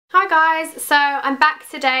Hi guys, so I'm back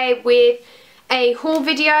today with a haul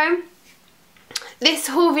video. This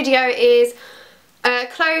haul video is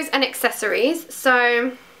clothes and accessories.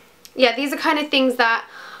 So yeah, these are kind of things that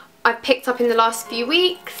I've picked up in the last few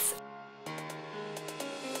weeks.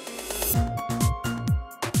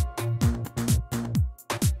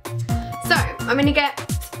 So I'm going to get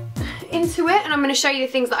into it and I'm going to show you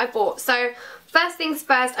the things that I bought. So first things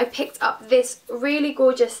first, I picked up this really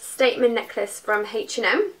gorgeous statement necklace from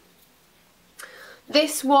H&M.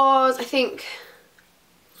 This was, I think,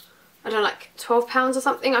 I don't know, like £12 or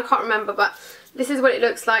something, I can't remember, but this is what it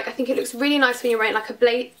looks like. I think it looks really nice when you're wearing like a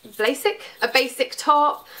basic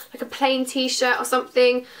top, like a plain t-shirt or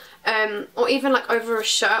something, or even like over a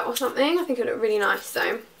shirt or something. I think it would look really nice,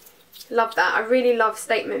 so love that. I really love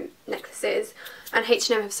statement necklaces, and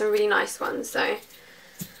H&M have some really nice ones, so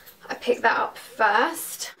I picked that up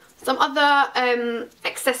first. Some other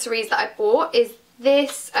accessories that I bought is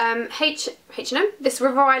this H&M, this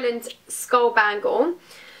River Island skull bangle,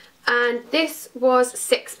 and this was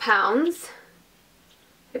 £6,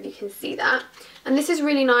 if you can see that. And this is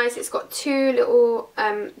really nice. It's got two little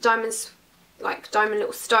diamonds, like diamond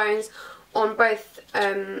little stones on both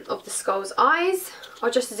of the skull's eyes.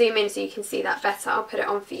 I'll just zoom in so you can see that better. I'll put it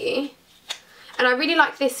on for you. And I really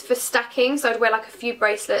like this for stacking, so I'd wear like a few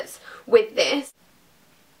bracelets with this.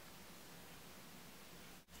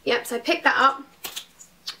 Yep, so I picked that up.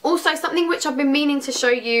 Also, something which I've been meaning to show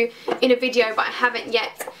you in a video but I haven't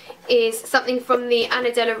yet is something from the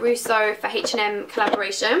Anna Della Russo for H&M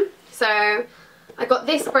collaboration. So I got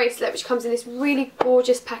this bracelet which comes in this really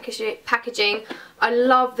gorgeous packaging. I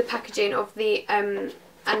love the packaging of the Anna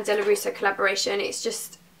Della Russo collaboration. It's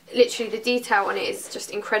just literally, the detail on it is just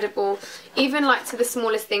incredible. Even like to the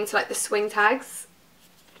smallest thing, to like the swing tags.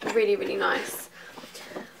 Really, really nice.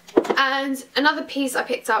 And another piece I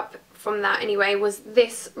picked up from that anyway was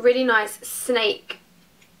this really nice snake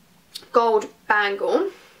gold bangle,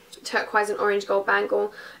 turquoise and orange gold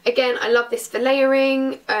bangle. Again, I love this for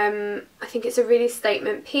layering. I think it's a really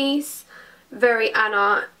statement piece, very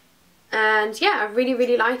Anna, and yeah, I really,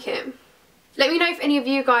 really like it. Let me know if any of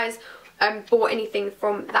you guys bought anything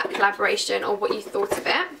from that collaboration or what you thought of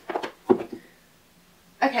it.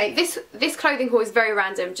 Okay, this clothing haul is very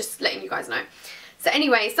random, just letting you guys know. So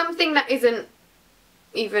anyway, something that isn't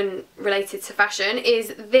even related to fashion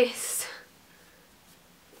is this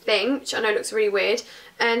thing, which I know looks really weird,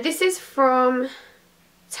 and this is from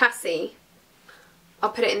Tassie. I'll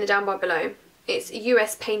put it in the down bar below. It's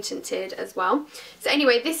US patented as well. So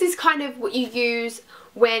anyway, this is kind of what you use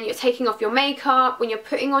when you're taking off your makeup, when you're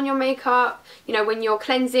putting on your makeup, you know, when you're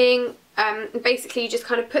cleansing. Basically you just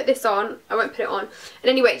kind of put this on. I won't put it on. And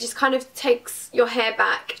anyway, it just kind of takes your hair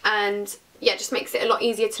back, and yeah, just makes it a lot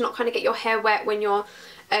easier to not kind of get your hair wet when you're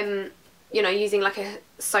you know, using like a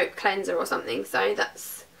soap cleanser or something. So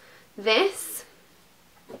that's this.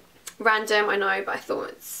 Random, I know, but I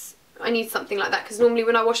thought I need something like that, because normally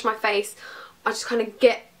when I wash my face I just kind of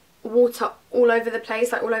get water all over the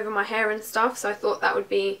place, like all over my hair and stuff, so I thought that would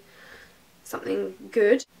be something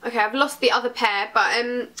good. Okay, I've lost the other pair, but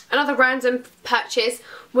another random purchase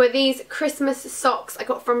were these Christmas socks I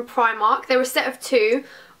got from Primark. They were a set of two.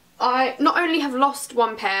 I not only have lost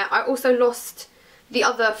one pair, I also lost the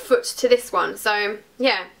other foot to this one, so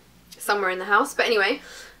yeah, somewhere in the house. But anyway,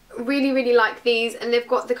 really, really like these, and they've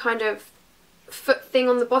got the kind of foot thing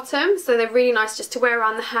on the bottom, so they're really nice just to wear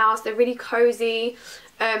around the house. They're really cozy.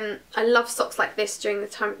 I love socks like this during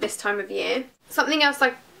this time of year. Something else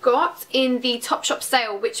I got in the Topshop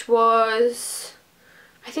sale, which was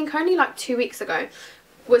I think only like 2 weeks ago,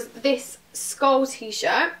 was this skull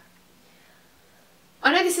t-shirt.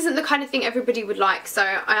 I know this isn't the kind of thing everybody would like, so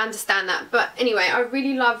I understand that, but anyway, I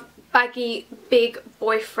really love baggy, big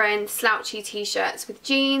boyfriend slouchy t-shirts with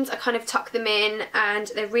jeans. I kind of tuck them in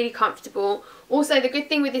and they're really comfortable. Also, the good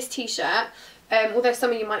thing with this t-shirt, although some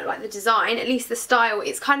of you might not like the design, at least the style,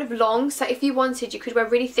 it's kind of long, so if you wanted, you could wear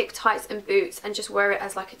really thick tights and boots and just wear it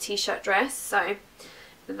as like a t-shirt dress. So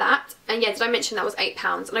that, and yeah, did I mention that was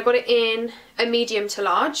 £8, and I got it in a medium to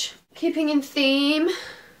large. Keeping in theme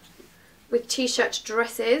with t-shirt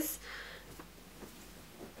dresses,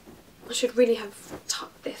 I should really have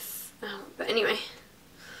tucked this out, but anyway,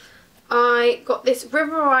 I got this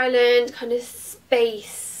River Island kind of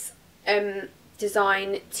space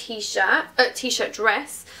design t-shirt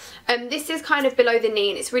dress. This is kind of below the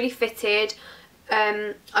knee and it's really fitted.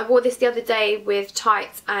 I wore this the other day with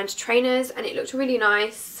tights and trainers and it looked really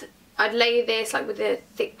nice. I'd lay this like with a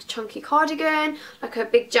thick chunky cardigan, like a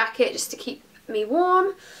big jacket just to keep me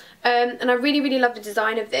warm. And I really, really love the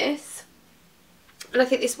design of this. and I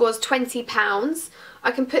think this was £20.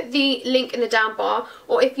 I can put the link in the down bar,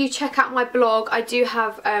 or if you check out my blog, I do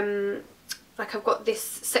have like I've got this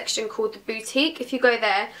section called the boutique. If you go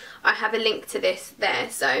there, I have a link to this there,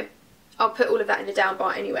 so I'll put all of that in the down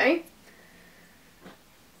bar anyway.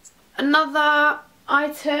 Another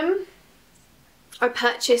item I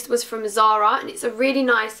purchased was from Zara, and it's a really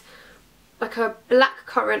nice, like a black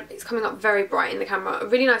currant. It's coming up very bright in the camera. A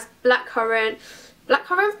really nice black currant.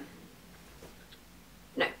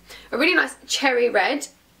 No, a really nice cherry red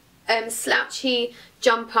slouchy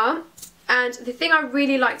jumper. And the thing I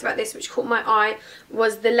really liked about this, which caught my eye,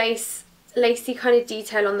 was the lacy kind of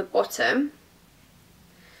detail on the bottom.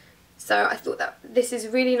 So I thought that this is a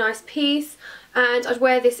really nice piece, and I'd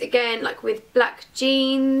wear this again like with black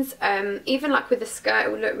jeans, even like with a skirt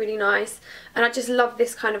it would look really nice. And I just love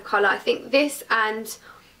this kind of colour. I think this and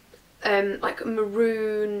like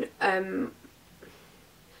maroons and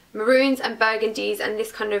burgundies and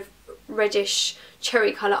this kind of reddish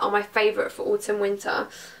cherry colour are my favourite for autumn winter.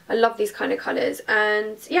 I love these kind of colours,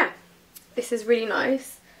 and yeah, this is really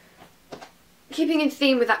nice. Keeping in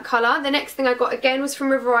theme with that colour, the next thing I got again was from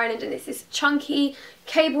River Island, and it's this chunky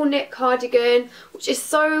cable knit cardigan, which is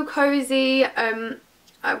so cosy.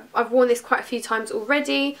 I've worn this quite a few times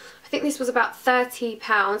already. I think this was about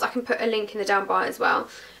 £30. I can put a link in the down bar as well.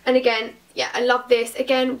 And again, yeah, I love this.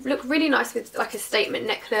 Again, look really nice with like a statement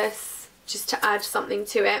necklace, just to add something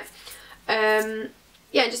to it.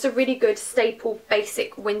 Yeah, just a really good staple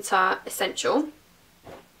basic winter essential.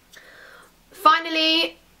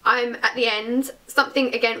 Finally, I'm at the end.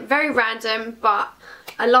 Something, again, very random, but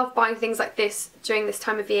I love buying things like this during this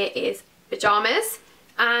time of year, is pyjamas.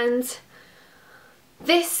 And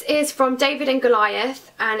this is from David and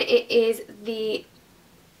Goliath, and it is the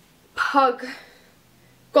Pug,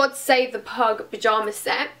 God Save the Pug pyjama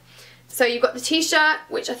set. So you've got the t-shirt,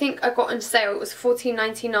 which I think I got on sale, it was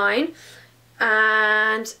 $14.99.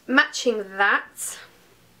 And matching that,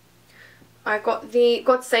 I got the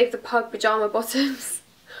God Save the Pug pyjama bottoms,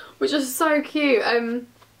 which are so cute.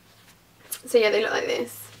 So yeah, they look like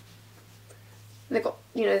this. And they've got,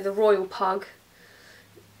 you know, the royal pug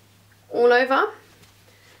all over.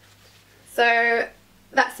 So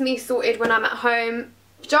that's me sorted when I'm at home.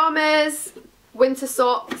 Pyjamas, winter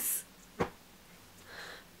socks,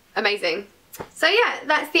 amazing. So yeah,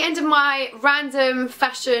 that's the end of my random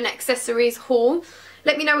fashion accessories haul.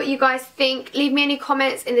 Let me know what you guys think. Leave me any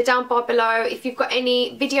comments in the down bar below. If you've got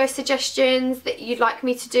any video suggestions that you'd like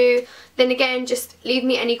me to do, then again, just leave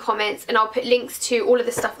me any comments and I'll put links to all of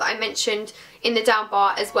the stuff that I mentioned in the down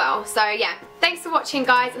bar as well. So yeah, thanks for watching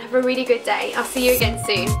guys, and have a really good day. I'll see you again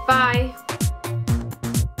soon. Bye.